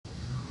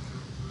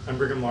I'm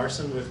Brigham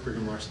Larson with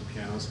Brigham Larson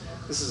Pianos.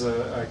 This is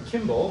a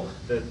Kimball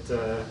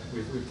that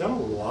we've done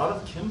a lot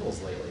of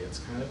Kimballs lately. It's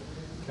kind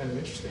of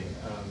interesting.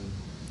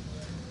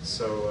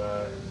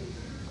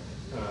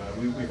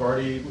 We've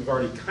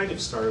already kind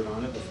of started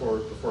on it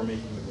before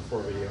making the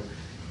before video.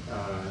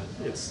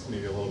 It's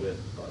maybe a little bit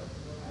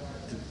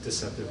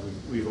deceptive.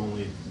 We've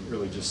only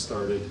really just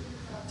started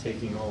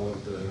taking all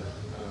of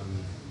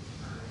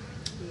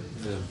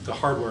the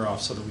hardware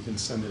off so that we can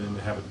send it in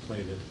to have it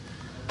plated.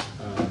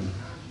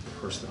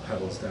 Of course, the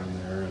pedals down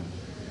there and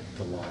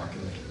the lock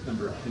and the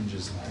number of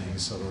hinges and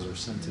things, so those are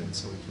sent in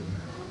so we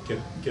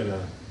can get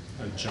a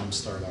jump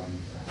start on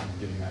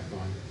getting that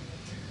going.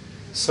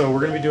 So we're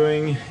going to be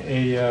doing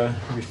a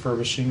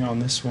refurbishing on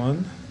this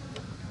one.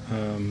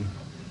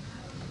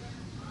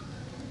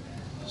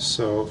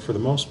 So for the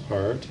most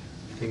part,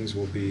 things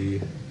will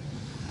be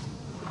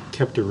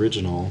kept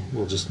original.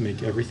 We'll just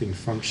make everything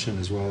function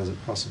as well as it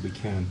possibly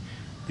can.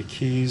 The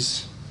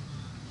keys,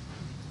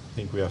 I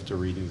think we have to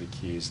redo the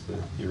keys.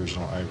 The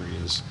original ivory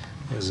is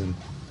in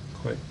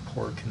quite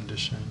poor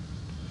condition.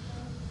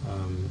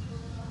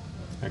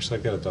 Actually,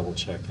 I've got to double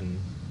check and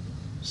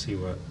see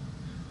what,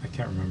 I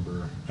can't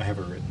remember, I have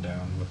it written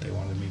down what they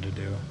wanted me to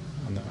do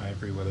on the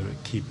ivory, whether to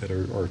keep it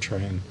or try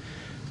and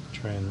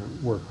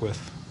work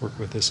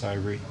with this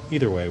ivory.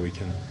 Either way, we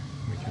can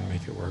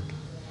make it work.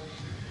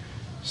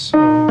 So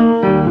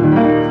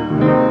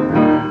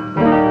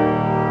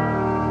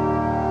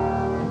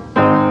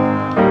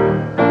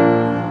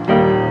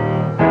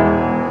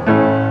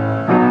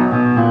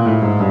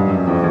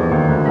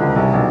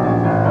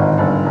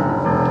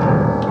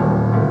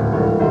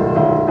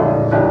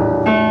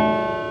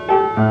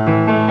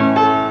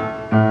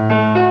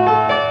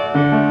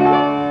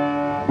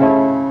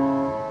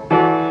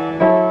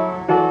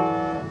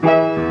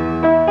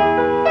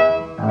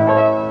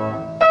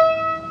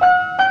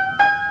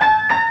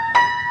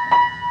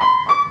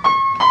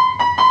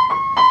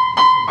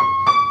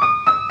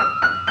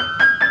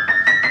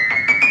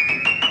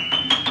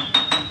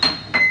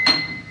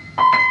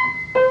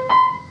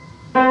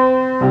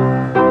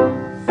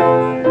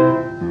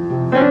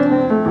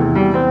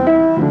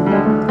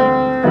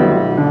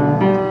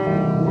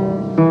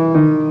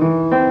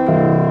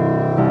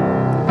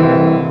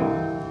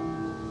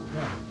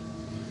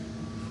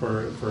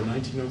for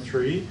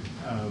 1903,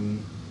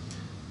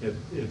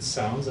 it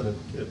sounds and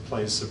it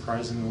plays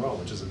surprisingly well,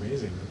 which is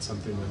amazing. It's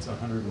something that's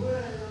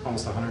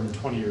almost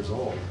 120 years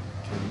old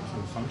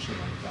can function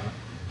like that.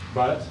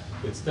 But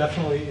it's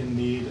definitely in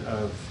need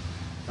of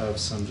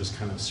some just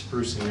kind of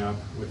sprucing up,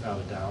 without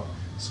a doubt.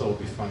 So it'll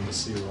be fun to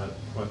see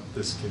what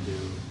this can do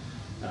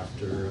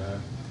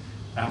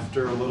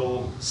after a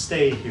little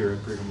stay here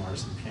at Brigham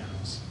Larson Pianos.